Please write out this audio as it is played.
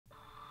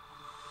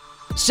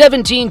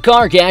17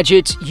 car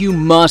gadgets you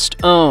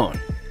must own.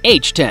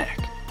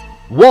 HTech.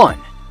 1.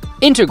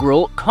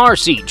 Integral car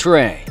seat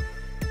tray.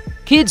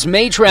 Kids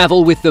may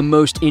travel with the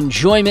most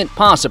enjoyment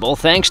possible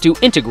thanks to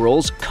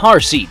Integral's car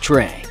seat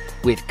tray.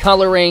 With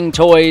coloring,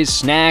 toys,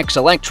 snacks,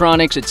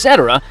 electronics,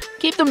 etc.,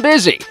 keep them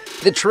busy.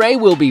 The tray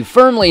will be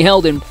firmly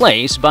held in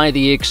place by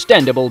the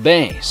extendable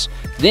base.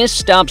 This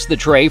stops the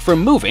tray from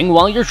moving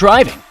while you're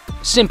driving.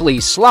 Simply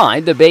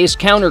slide the base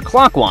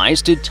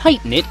counterclockwise to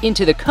tighten it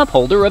into the cup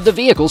holder of the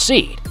vehicle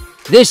seat.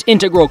 This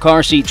integral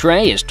car seat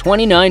tray is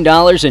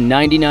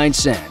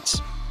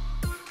 $29.99.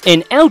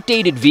 An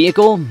outdated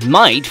vehicle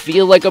might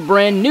feel like a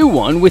brand new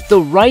one with the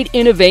right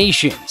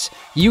innovations.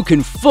 You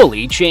can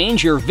fully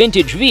change your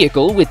vintage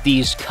vehicle with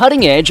these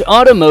cutting-edge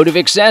automotive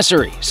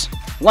accessories.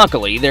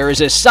 Luckily, there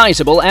is a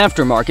sizable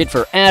aftermarket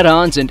for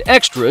add-ons and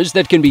extras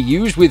that can be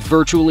used with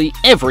virtually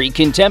every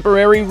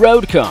contemporary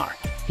road car.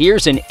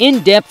 Here's an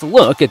in-depth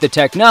look at the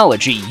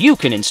technology you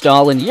can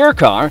install in your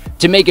car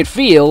to make it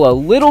feel a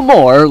little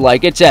more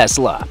like a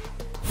Tesla.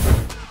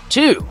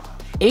 2.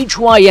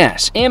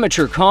 HYS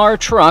Amateur Car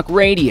Truck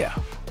Radio.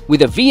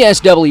 With a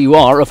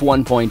VSWR of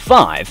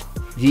 1.5,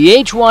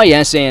 the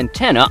HYS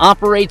antenna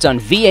operates on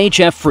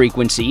VHF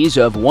frequencies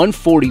of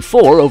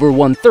 144 over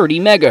 130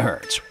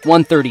 MHz,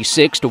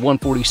 136 to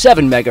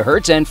 147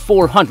 MHz, and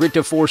 400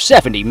 to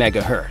 470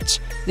 MHz.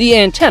 The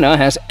antenna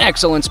has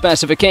excellent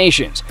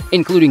specifications,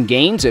 including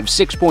gains of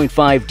 6.5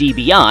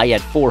 dBi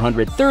at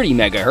 430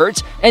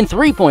 MHz and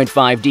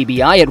 3.5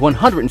 dBi at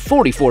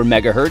 144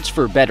 MHz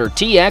for better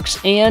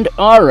TX and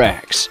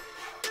RX.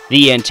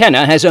 The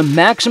antenna has a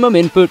maximum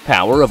input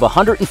power of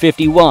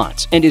 150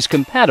 watts and is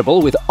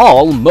compatible with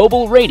all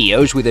mobile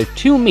radios with a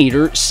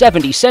 2-meter,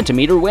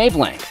 70-centimeter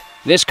wavelength.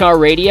 This car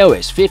radio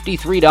is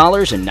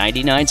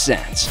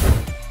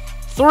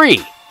 $53.99.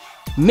 3.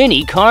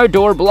 Mini Car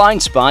Door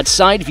Blind Spot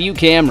Side View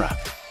Camera.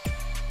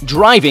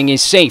 Driving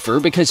is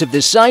safer because of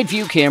the side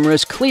view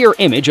camera's clear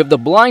image of the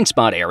blind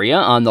spot area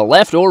on the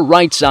left or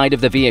right side of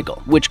the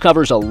vehicle, which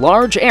covers a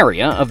large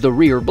area of the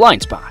rear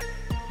blind spot.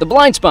 The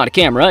blind spot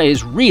camera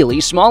is really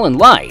small and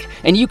light,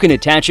 and you can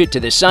attach it to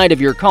the side of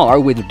your car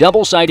with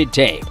double-sided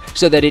tape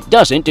so that it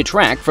doesn't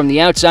detract from the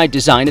outside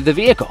design of the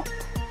vehicle.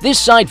 This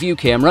side view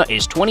camera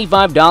is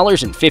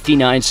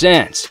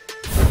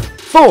 $25.59.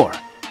 4.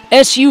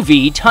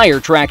 SUV Tire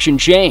Traction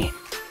Chain.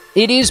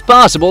 It is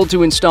possible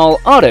to install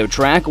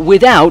AutoTrack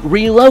without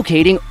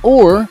relocating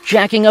or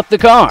jacking up the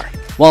car.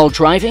 While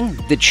driving,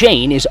 the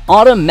chain is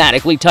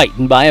automatically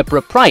tightened by a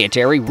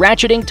proprietary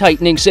ratcheting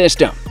tightening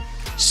system.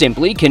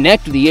 Simply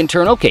connect the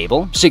internal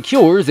cable,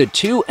 secure the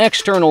 2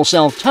 external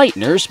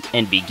self-tighteners,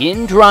 and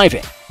begin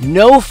driving.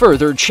 No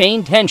further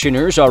chain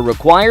tensioners are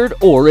required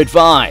or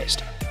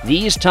advised.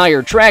 These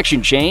tire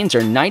traction chains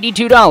are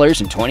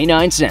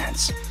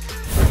 $92.29.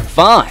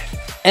 5.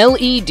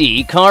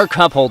 LED Car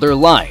Cup Holder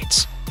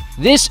Lights.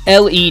 This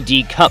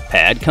LED cup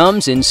pad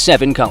comes in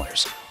 7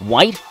 colors: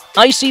 white,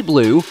 icy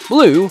blue,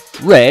 blue,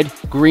 red,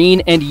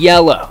 green, and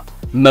yellow.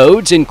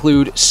 Modes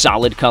include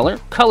solid color,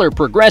 color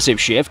progressive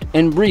shift,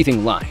 and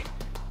breathing light.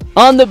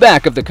 On the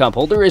back of the cup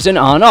holder is an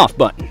on-off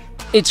button.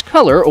 Its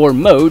color or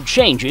mode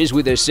changes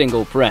with a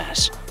single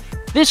press.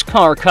 This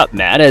car cup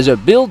mat has a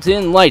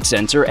built-in light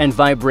sensor and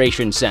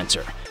vibration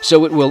sensor,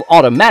 so it will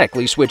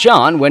automatically switch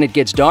on when it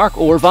gets dark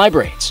or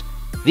vibrates.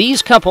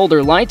 These cup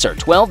holder lights are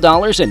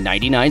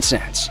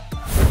 $12.99.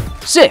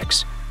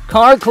 6.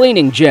 Car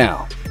Cleaning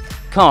Gel.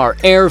 Car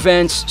air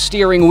vents,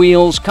 steering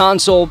wheels,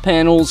 console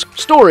panels,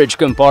 storage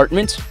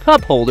compartments,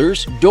 cup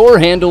holders, door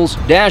handles,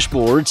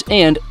 dashboards,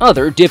 and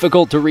other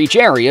difficult-to-reach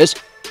areas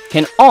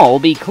can all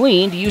be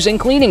cleaned using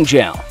cleaning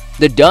gel.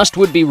 The dust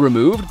would be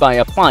removed by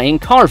applying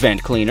car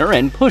vent cleaner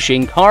and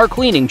pushing car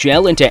cleaning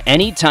gel into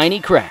any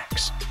tiny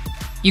cracks.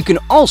 You can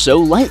also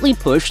lightly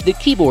push the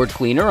keyboard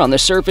cleaner on the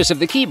surface of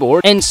the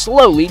keyboard and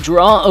slowly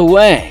draw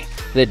away.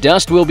 The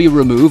dust will be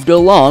removed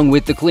along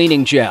with the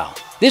cleaning gel.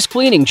 This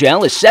cleaning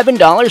gel is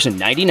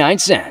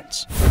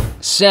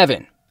 $7.99.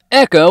 7.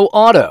 Echo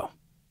Auto.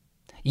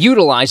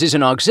 Utilizes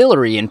an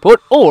auxiliary input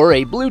or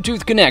a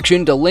Bluetooth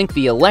connection to link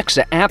the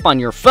Alexa app on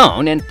your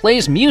phone and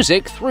plays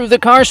music through the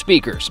car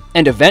speakers,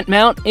 and a vent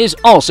mount is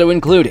also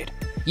included.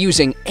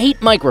 Using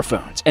 8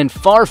 microphones and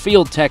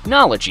far-field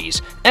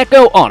technologies,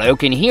 Echo Auto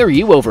can hear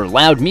you over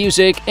loud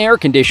music, air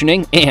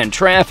conditioning, and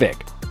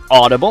traffic.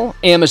 Audible,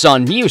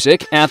 Amazon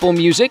Music, Apple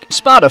Music,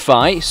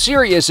 Spotify,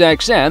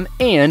 SiriusXM,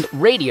 and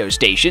radio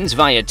stations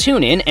via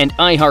TuneIn and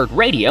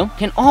iHeartRadio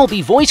can all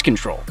be voice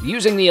controlled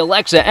using the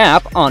Alexa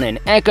app on an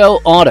Echo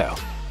Auto.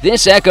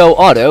 This Echo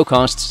Auto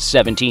costs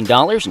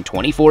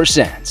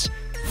 $17.24.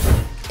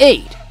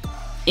 8.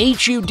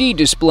 HUD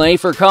Display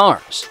for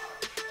Cars.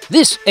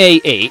 This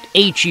A8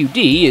 HUD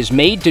is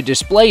made to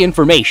display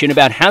information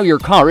about how your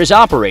car is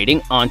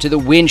operating onto the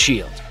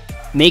windshield,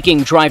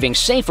 making driving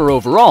safer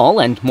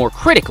overall and, more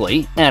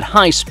critically, at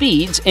high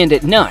speeds and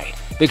at night,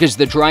 because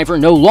the driver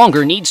no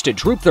longer needs to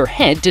droop their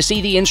head to see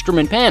the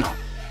instrument panel.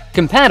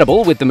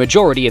 Compatible with the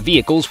majority of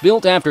vehicles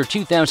built after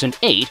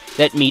 2008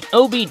 that meet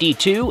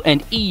OBD2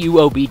 and EU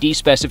OBD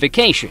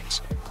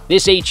specifications.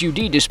 This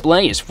HUD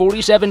display is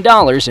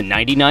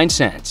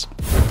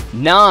 $47.99.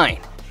 9.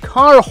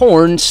 Car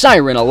horn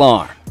siren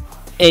alarm.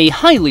 A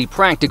highly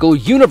practical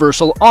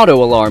universal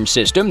auto alarm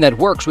system that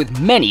works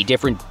with many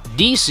different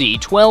DC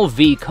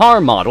 12V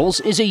car models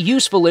is a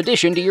useful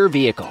addition to your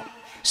vehicle.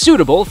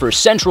 Suitable for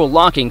central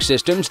locking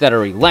systems that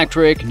are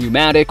electric,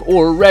 pneumatic,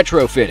 or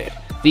retrofitted,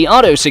 the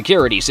auto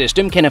security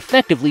system can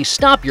effectively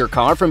stop your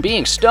car from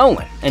being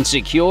stolen and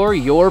secure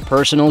your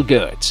personal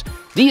goods.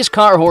 These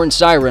car horn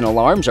siren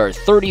alarms are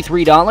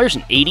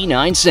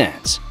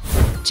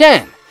 $33.89.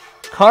 10.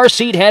 Car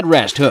seat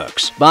headrest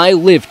hooks by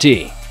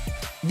LiveT.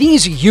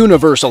 These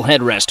universal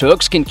headrest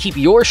hooks can keep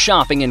your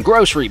shopping and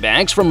grocery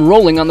bags from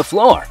rolling on the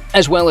floor,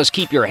 as well as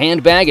keep your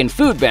handbag and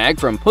food bag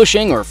from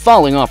pushing or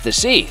falling off the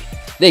seat.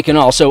 They can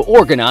also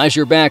organize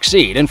your back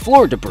seat and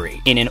floor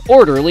debris in an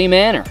orderly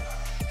manner.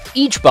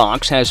 Each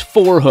box has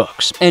 4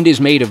 hooks and is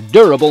made of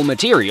durable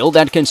material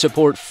that can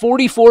support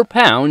 44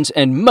 pounds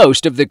and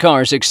most of the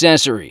car's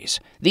accessories.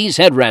 These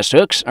headrest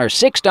hooks are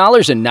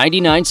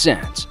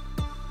 $6.99.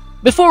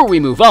 Before we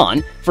move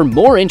on, for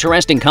more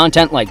interesting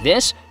content like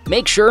this,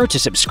 make sure to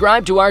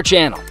subscribe to our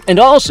channel, and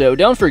also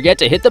don't forget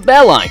to hit the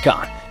bell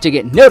icon to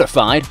get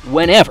notified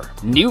whenever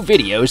new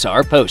videos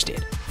are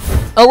posted.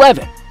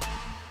 11.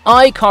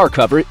 iCar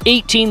Cover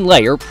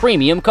 18-Layer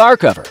Premium Car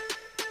Cover.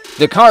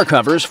 The car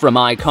covers from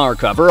iCar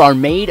Cover are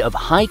made of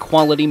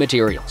high-quality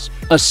materials.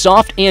 A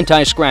soft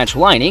anti-scratch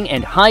lining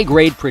and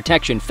high-grade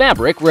protection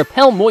fabric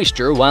repel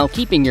moisture while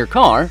keeping your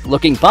car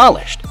looking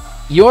polished.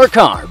 Your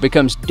car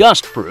becomes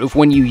dust-proof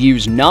when you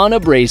use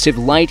non-abrasive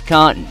light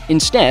cotton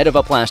instead of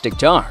a plastic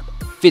tarp.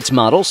 Fits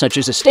models such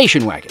as a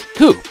station wagon,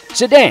 coupe,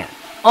 sedan,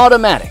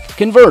 automatic,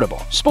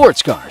 convertible,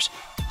 sports cars,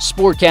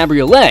 sport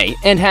cabriolet,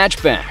 and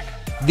hatchback.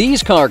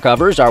 These car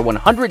covers are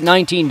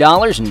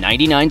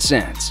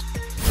 $119.99.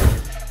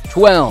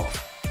 12.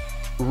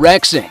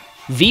 Rexing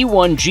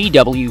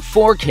V1GW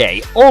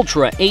 4K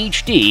Ultra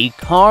HD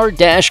Car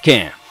Dash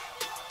Cam.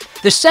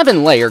 The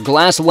 7-layer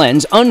glass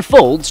lens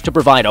unfolds to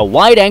provide a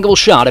wide-angle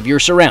shot of your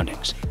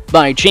surroundings.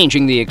 By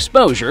changing the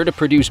exposure to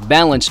produce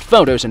balanced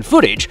photos and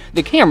footage,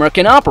 the camera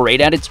can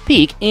operate at its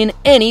peak in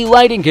any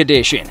lighting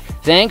condition,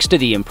 thanks to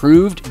the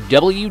improved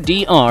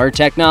WDR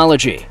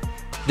technology.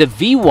 The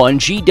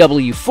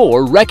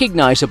V1GW4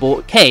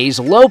 recognizable K's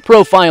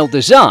low-profile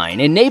design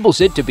enables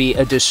it to be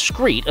a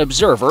discreet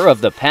observer of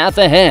the path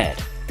ahead.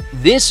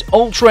 This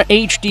Ultra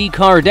HD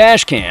Car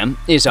Dash Cam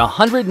is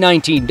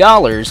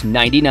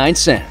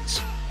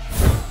 $119.99.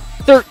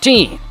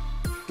 13.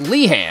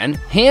 Lehan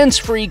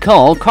Hands-Free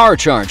Call Car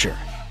Charger.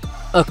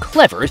 A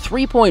clever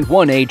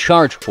 3.1A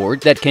charge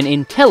port that can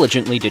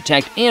intelligently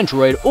detect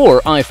Android or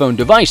iPhone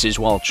devices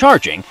while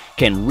charging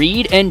can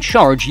read and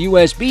charge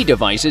USB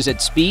devices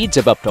at speeds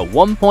of up to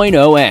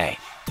 1.0A.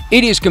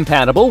 It is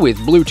compatible with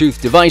Bluetooth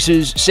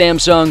devices,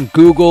 Samsung,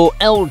 Google,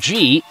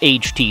 LG,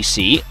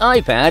 HTC,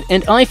 iPad,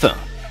 and iPhone.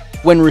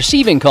 When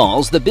receiving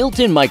calls, the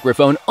built-in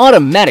microphone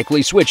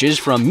automatically switches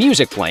from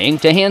music playing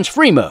to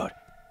hands-free mode.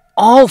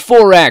 All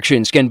 4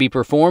 actions can be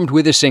performed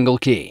with a single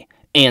key: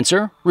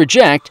 answer,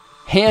 reject,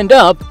 hand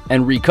up,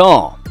 and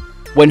recall.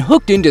 When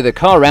hooked into the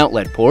car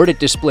outlet port, it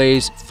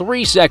displays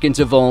 3 seconds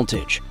of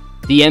voltage.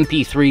 The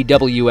MP3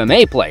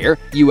 WMA player,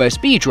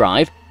 USB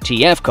drive,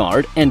 TF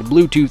card, and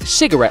Bluetooth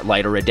cigarette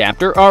lighter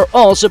adapter are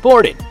all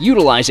supported,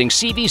 utilizing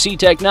CVC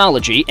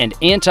technology and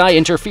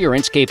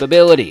anti-interference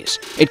capabilities.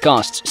 It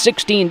costs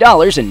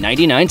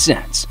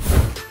 $16.99.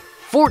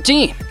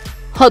 14.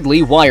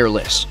 Hudley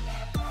Wireless.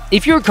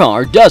 If your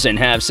car doesn't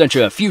have such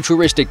a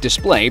futuristic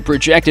display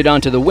projected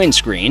onto the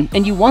windscreen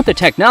and you want the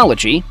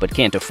technology but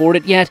can't afford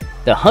it yet,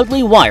 the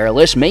Hudley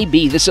Wireless may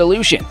be the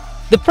solution.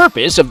 The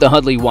purpose of the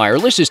Hudley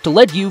Wireless is to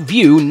let you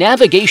view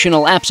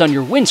navigational apps on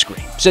your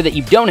windscreen so that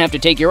you don't have to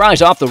take your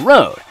eyes off the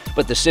road,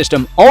 but the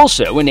system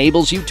also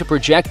enables you to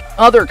project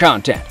other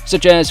content,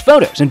 such as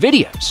photos and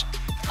videos.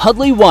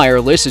 Hudley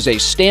Wireless is a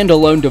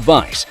standalone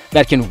device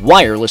that can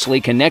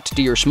wirelessly connect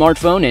to your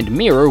smartphone and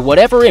mirror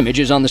whatever image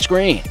is on the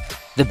screen.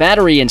 The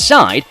battery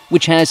inside,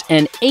 which has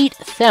an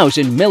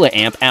 8,000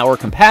 mAh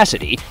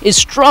capacity, is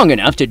strong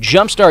enough to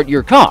jumpstart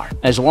your car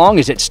as long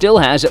as it still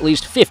has at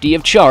least 50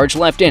 of charge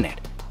left in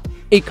it.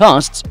 It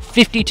costs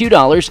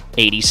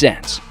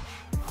 $52.80.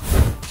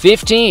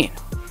 15.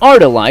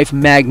 Artilife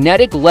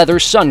Magnetic Leather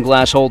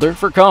Sunglass Holder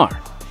for Car.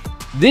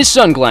 This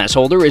sunglass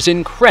holder is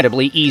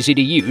incredibly easy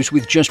to use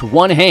with just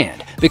one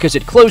hand because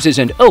it closes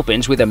and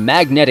opens with a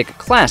magnetic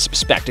clasp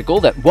spectacle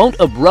that won't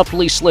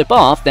abruptly slip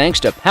off thanks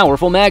to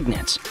powerful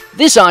magnets.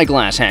 This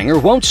eyeglass hanger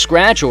won't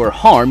scratch or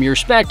harm your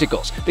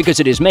spectacles because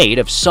it is made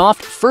of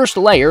soft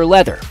first-layer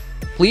leather.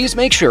 Please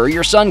make sure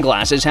your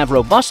sunglasses have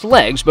robust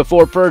legs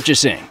before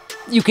purchasing.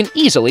 You can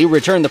easily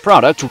return the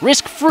product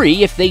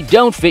risk-free if they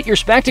don't fit your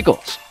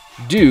spectacles.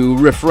 Do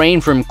refrain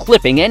from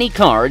clipping any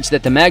cards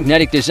that the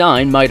magnetic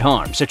design might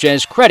harm, such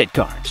as credit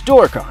cards,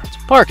 door cards,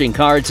 parking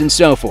cards, and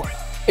so forth.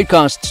 It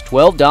costs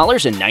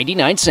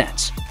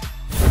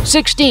 $12.99.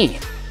 16.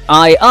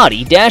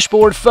 iAudi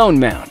Dashboard Phone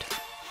Mount.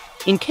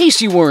 In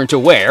case you weren't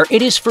aware,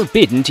 it is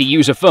forbidden to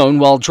use a phone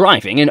while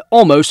driving in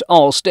almost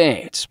all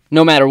states.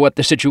 No matter what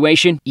the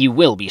situation, you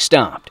will be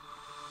stopped.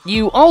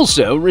 You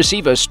also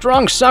receive a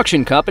strong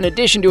suction cup in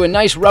addition to a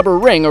nice rubber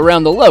ring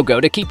around the logo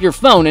to keep your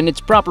phone in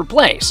its proper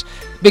place,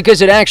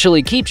 because it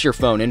actually keeps your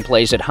phone in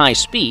place at high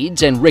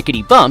speeds and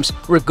rickety bumps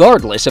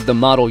regardless of the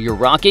model you're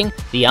rocking.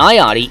 The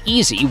iOtti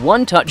Easy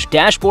one-touch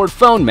dashboard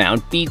phone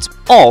mount beats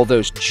all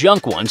those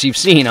junk ones you've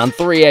seen on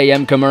 3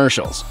 a.m.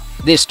 commercials.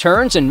 This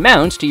turns and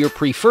mounts to your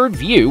preferred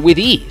view with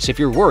ease if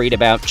you're worried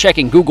about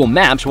checking Google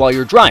Maps while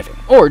you're driving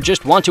or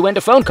just want to end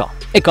a phone call.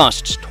 It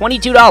costs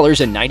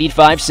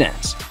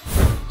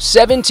 $22.95.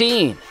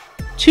 17.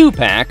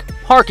 2-pack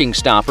parking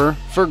stopper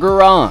for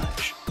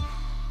garage.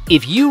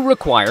 If you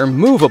require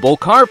movable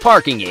car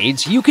parking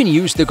aids, you can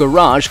use the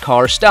garage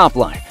car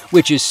stoplight,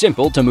 which is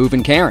simple to move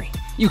and carry.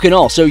 You can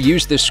also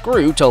use the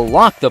screw to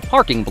lock the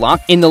parking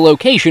block in the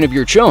location of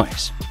your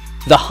choice.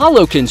 The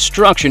hollow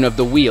construction of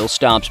the wheel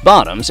stop's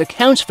bottoms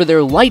accounts for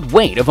their light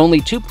weight of only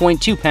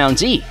 2.2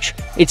 pounds each.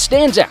 It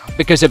stands out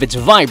because of its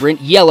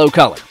vibrant yellow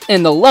color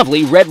and the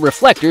lovely red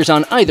reflectors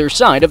on either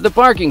side of the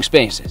parking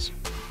spaces.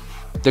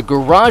 The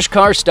garage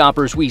car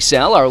stoppers we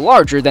sell are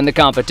larger than the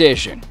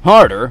competition,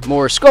 harder,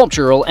 more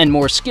sculptural, and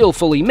more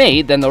skillfully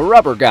made than the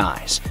rubber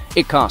guys.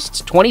 It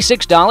costs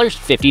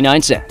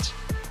 $26.59.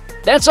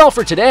 That's all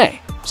for today.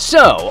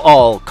 So,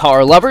 all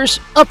car lovers,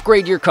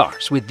 upgrade your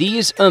cars with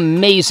these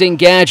amazing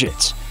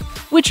gadgets.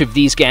 Which of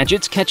these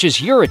gadgets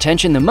catches your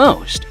attention the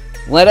most?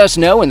 Let us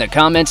know in the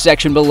comments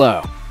section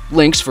below.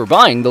 Links for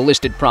buying the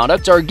listed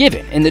products are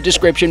given in the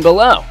description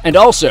below. And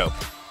also,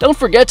 don't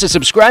forget to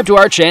subscribe to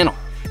our channel.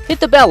 Hit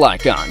the bell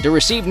icon to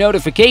receive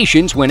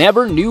notifications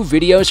whenever new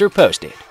videos are posted.